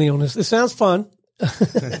make money on this? It sounds fun.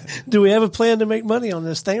 Do we have a plan to make money on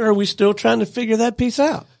this thing, or are we still trying to figure that piece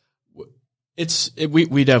out?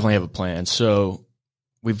 We definitely have a plan. So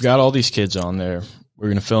we've got all these kids on there. We're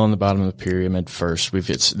going to fill in the bottom of the pyramid first.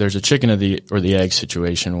 There's a chicken or the egg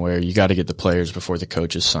situation where you got to get the players before the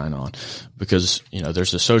coaches sign on, because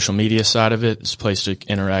there's the social media side of it. It's a place to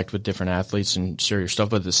interact with different athletes and share your stuff.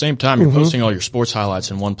 But at the same time, you're posting all your sports highlights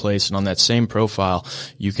in one place, and on that same profile,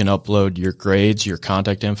 you can upload your grades, your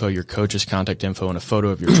contact info, your coach's contact info, and a photo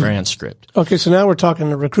of your transcript. Okay, so now we're talking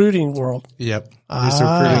the recruiting world. Yep, it's a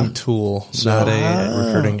recruiting tool, not a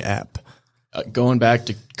recruiting app. Going back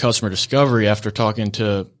to customer discovery, after talking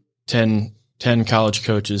to 10 college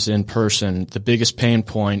coaches in person, the biggest pain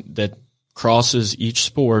point that crosses each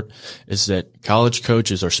sport is that college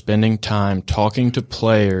coaches are spending time talking to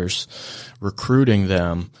players, recruiting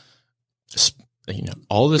them,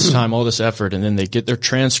 all this time, all this effort, and then they get their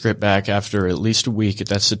transcript back after at least a week.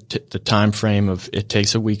 That's the time frame of it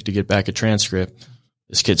takes a week to get back a transcript.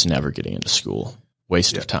 This kid's never getting into school.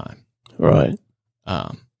 Waste of time. Right.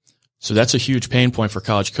 So that's a huge pain point for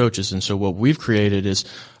college coaches. And so what we've created is,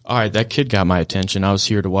 all right, that kid got my attention. I was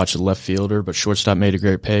here to watch the left fielder, but shortstop made a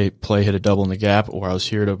great play, hit a double in the gap, or I was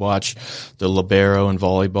here to watch the libero in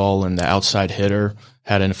volleyball and the outside hitter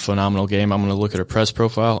had a phenomenal game. I'm going to look at her press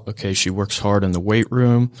profile. Okay, she works hard in the weight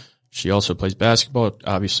room. She also plays basketball,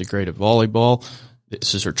 obviously great at volleyball.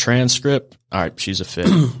 This is her transcript. All right, she's a fit.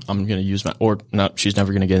 I'm going to use she's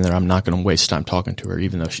never going to get in there. I'm not going to waste time talking to her,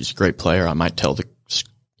 even though she's a great player. I might tell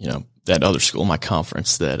that other school, my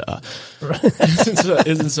conference that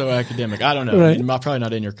isn't so academic. I don't know. Right. I'm probably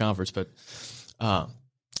not in your conference, but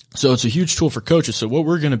so it's a huge tool for coaches. So what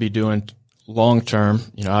we're going to be doing long term,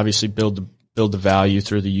 obviously build the value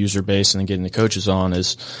through the user base and then getting the coaches on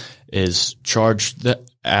is charge the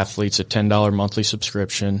athletes a $10 monthly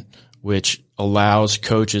subscription, which allows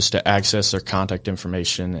coaches to access their contact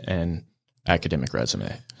information and academic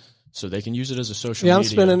resume. So they can use it as a social media. I'm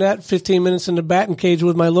spending that 15 minutes in the batting cage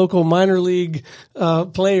with my local minor league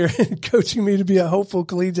player coaching me to be a hopeful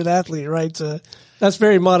collegiate athlete, right? That's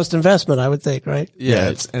very modest investment, I would think, right?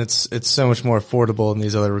 Yeah, it's so much more affordable than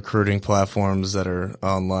these other recruiting platforms that are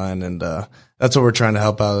online, and that's what we're trying to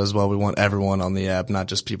help out as well. We want everyone on the app, not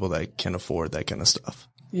just people that can afford that kind of stuff.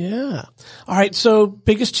 Yeah. All right. So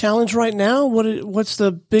biggest challenge right now? What's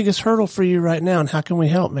the biggest hurdle for you right now, and how can we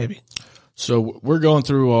help maybe? So we're going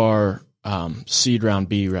through our seed round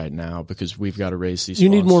B right now because we've got to raise these You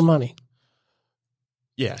funds. need more money.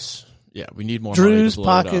 Yes. Yeah, we need more Drew's money to blow it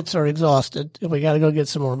up. pockets are exhausted. We got to go get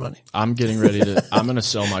some more money. I'm getting ready to – I'm going to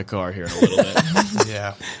sell my car here in a little bit.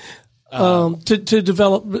 Yeah. To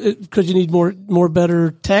develop, because you need more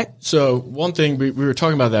better tech. So one thing, we were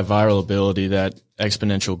talking about that viral ability, that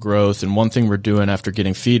exponential growth, and one thing we're doing after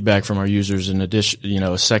getting feedback from our users in addition,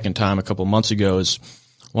 a second time a couple of months ago is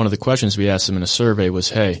one of the questions we asked them in a survey was,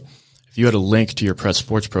 hey, if you had a link to your Press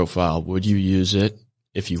Sports profile, would you use it?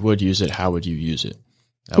 If you would use it, how would you use it?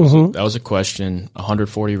 That was a question,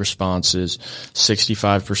 140 responses,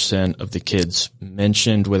 65% of the kids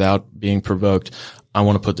mentioned without being provoked, I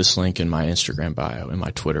want to put this link in my Instagram bio, in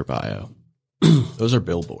my Twitter bio. Those are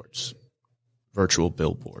billboards, virtual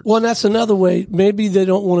billboards. Well, and that's another way. Maybe they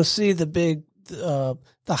don't want to see the big, the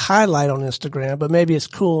highlight on Instagram, but maybe it's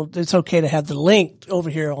cool. It's okay to have the link over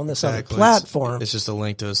here on this other platform. It's just a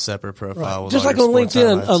link to a separate profile. Right. Just like on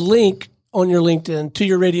LinkedIn, a link on your LinkedIn to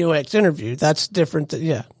your Radio X interview. That's different.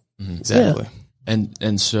 Yeah. Mm-hmm. Exactly. Yeah.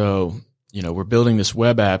 And so, we're building this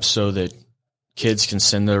web app so that kids can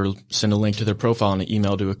send a link to their profile and an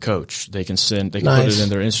email to a coach. They can put it in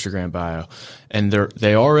their Instagram bio, and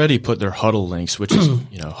they already put their Huddle links, which is,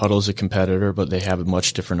 Huddle's a competitor, but they have a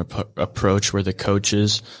much different approach where the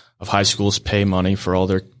coaches of high schools pay money for all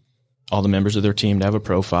the members of their team to have a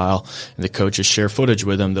profile, and the coaches share footage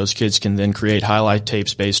with them. Those kids can then create highlight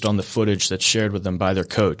tapes based on the footage that's shared with them by their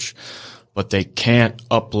coach, but they can't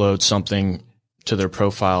upload something to their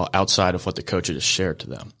profile outside of what the coach has shared to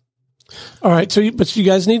them. All right. But you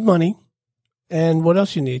guys need money. And what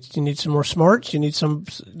else you need? You need some more smarts. You need some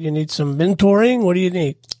mentoring. What do you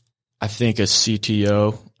need? I think a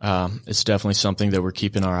CTO, is definitely something that we're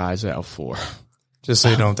keeping our eyes out for. Just so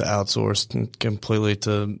you don't have to outsource completely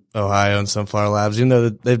to Ohio and Sunflower Labs.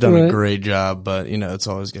 They've done a great job, but it's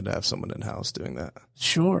always good to have someone in house doing that.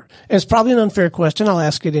 Sure. And it's probably an unfair question. I'll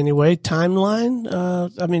ask it anyway. Timeline.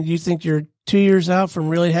 Do you think you're 2 years out from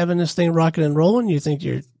really having this thing rocking and rolling? You think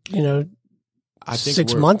you're, I think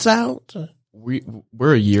 6 months out?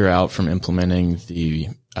 We're a year out from implementing the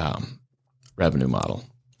revenue model.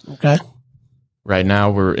 Okay. Right now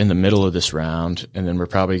we're in the middle of this round, and then we're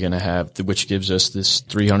probably going to have, which gives us this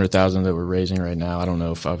 $300,000 that we're raising right now. I don't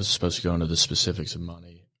know if I was supposed to go into the specifics of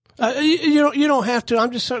money. You don't have to.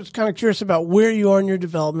 I'm just kind of curious about where you are in your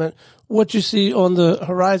development, what you see on the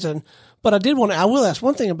horizon. But I will ask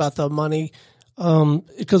one thing about the money,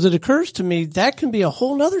 because it occurs to me that can be a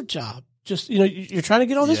whole nother job. Just, you're trying to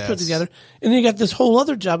get all this put together, and then you got this whole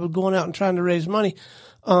other job of going out and trying to raise money.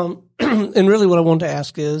 And really what I wanted to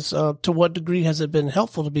ask is, to what degree has it been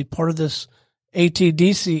helpful to be part of this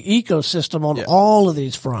ATDC ecosystem on all of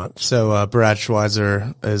these fronts? So, Brad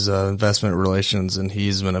Schweizer is investment relations, and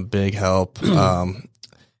he's been a big help.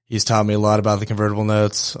 He's taught me a lot about the convertible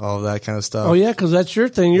notes, all of that kind of stuff. Oh yeah, because that's your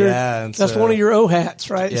thing. That's one of your O hats,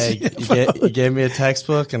 right? Yeah, he gave me a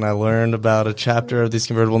textbook, and I learned about a chapter of these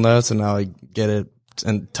convertible notes, and now I get it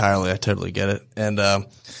entirely. I totally get it. And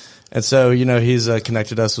so, he's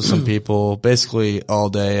connected us with some people. Basically, all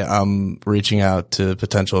day I'm reaching out to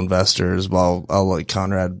potential investors while I'll let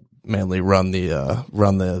Conrad mainly run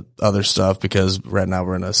the other stuff, because right now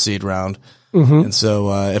we're in a seed round. Mm-hmm. And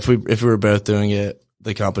so, if we were both doing it,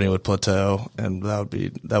 the company would plateau, and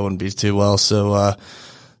that wouldn't be too well. So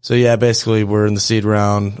yeah, basically we're in the seed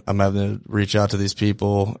round. I'm having to reach out to these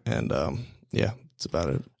people, and that's about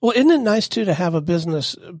it. Well, isn't it nice too to have a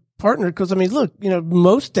business partner? Because look,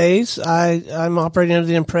 most days I'm operating under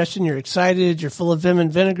the impression you're excited, you're full of vim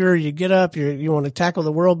and vinegar, you get up, you want to tackle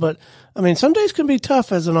the world. But some days can be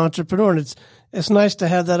tough as an entrepreneur, and it's nice to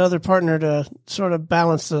have that other partner to sort of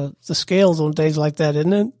balance the scales on days like that,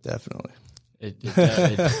 isn't it? Definitely. It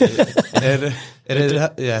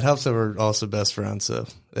helps that we're also best friends. So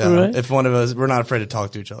Right. if one of us, we're not afraid to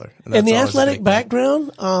talk to each other. And the that's always a athletic big thing.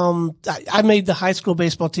 background, I made the high school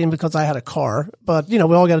baseball team because I had a car, but we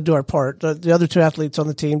all got to do our part. The other two athletes on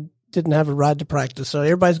the team didn't have a ride to practice, so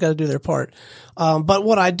everybody's got to do their part. But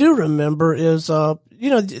what I do remember is,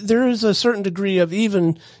 there is a certain degree of,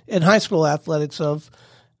 even in high school athletics, of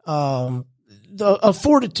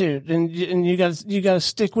fortitude, and you got to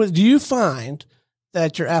stick with. Do you find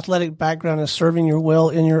that your athletic background is serving you well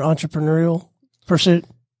in your entrepreneurial pursuit?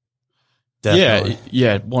 Definitely.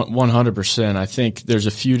 Yeah, 100%. I think there's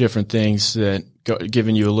a few different things that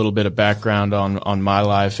giving you a little bit of background on my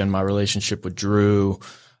life and my relationship with Drew.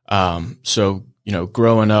 So,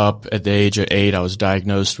 growing up at the age of 8, I was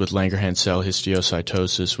diagnosed with Langerhans cell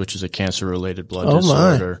histiocytosis, which is a cancer-related blood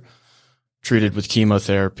disorder, treated with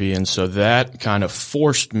chemotherapy. And so that kind of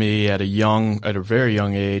forced me at a very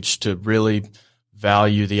young age to really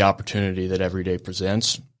value the opportunity that every day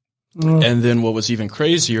presents. And then what was even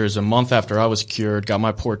crazier is a month after I was cured, got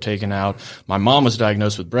my port taken out, my mom was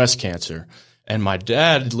diagnosed with breast cancer. And my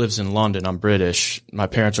dad lives in London. I'm British. My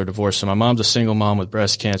parents are divorced. So my mom's a single mom with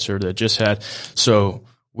breast cancer that just had. So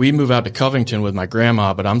we move out to Covington with my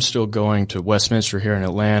grandma, but I'm still going to Westminster here in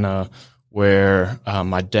Atlanta, where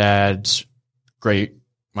my dad's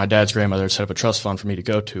grandmother set up a trust fund for me to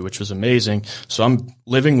go to, which was amazing. So I'm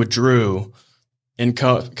living with Drew in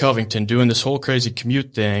Covington, doing this whole crazy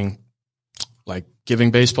commute thing, like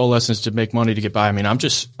giving baseball lessons to make money to get by. I mean,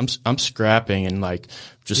 I'm scrapping and like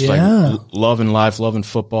loving life, loving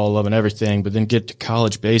football, loving everything, but then get to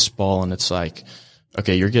college baseball and it's like,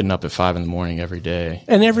 okay, you're getting up at 5 a.m. every day.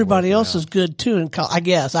 And everybody else is good too. And I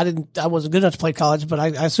guess I wasn't good enough to play college, but I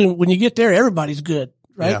assume when you get there, everybody's good.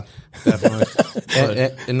 Right? Yeah, definitely.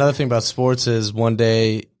 and another thing about sports is one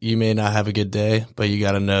day you may not have a good day, but you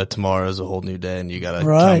got to know tomorrow is a whole new day, and you got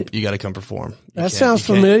to come perform. That sounds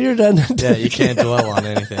familiar, doesn't it? Yeah, you can't dwell on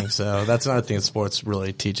anything. So that's another thing that sports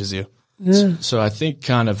really teaches you. Yeah. So I think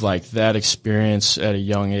kind of like that experience at a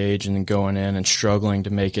young age and then going in and struggling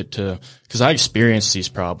to make it to, because I experienced these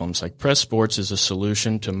problems. Like Press Sports is a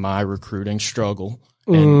solution to my recruiting struggle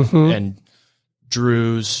and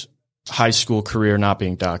Drew's high school career not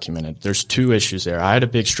being documented. There's two issues there. I had a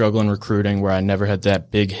big struggle in recruiting where I never had that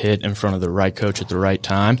big hit in front of the right coach at the right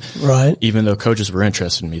time. Right. Even though coaches were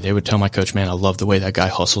interested in me, they would tell my coach, man, I love the way that guy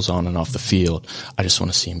hustles on and off the field. I just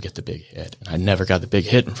want to see him get the big hit. And I never got the big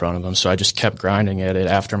hit in front of him. So I just kept grinding at it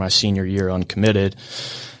after my senior year uncommitted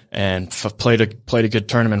and played a good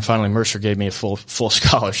tournament. Finally, Mercer gave me a full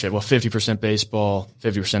scholarship. Well, 50% baseball,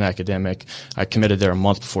 50% academic. I committed there a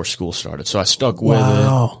month before school started. So I stuck with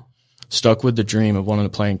it. Stuck with the dream of wanting to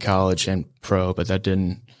play in college and pro, but that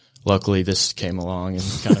didn't. Luckily, this came along and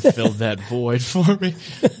kind of filled that void for me.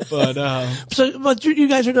 But but you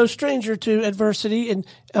guys are no stranger to adversity and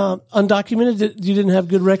undocumented. You didn't have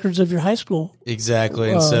good records of your high school.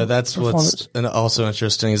 Exactly, and so that's what's also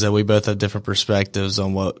interesting is that we both have different perspectives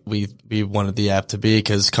on what we wanted the app to be.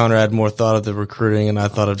 Because Conrad more thought of the recruiting, and I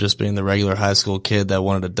thought of just being the regular high school kid that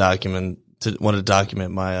wanted to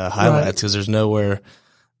document my highlights. Because there's nowhere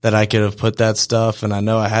that I could have put that stuff. And I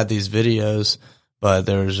know I had these videos, but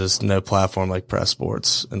there was just no platform like Press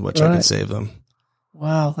Sports in which I could save them.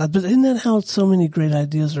 Wow. But isn't that how so many great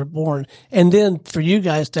ideas are born? And then for you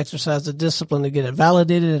guys to exercise the discipline to get it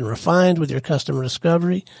validated and refined with your customer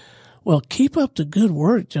discovery. Well, keep up the good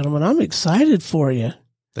work, gentlemen. I'm excited for you.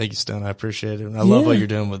 Thank you, Stone. I appreciate it. And I love what you're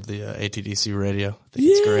doing with the ATDC radio. I think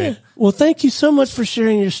it's great. Well, thank you so much for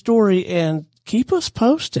sharing your story and keep us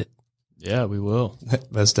posted. Yeah, we will.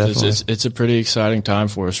 Most definitely. It's a pretty exciting time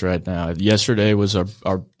for us right now. Yesterday was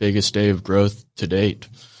our biggest day of growth to date.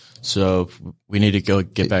 So we need to go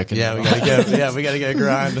get back in. Yeah, we gotta go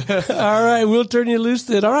grind. All right, we'll turn you loose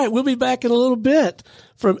then. All right, we'll be back in a little bit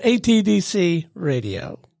from ATDC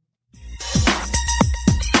Radio.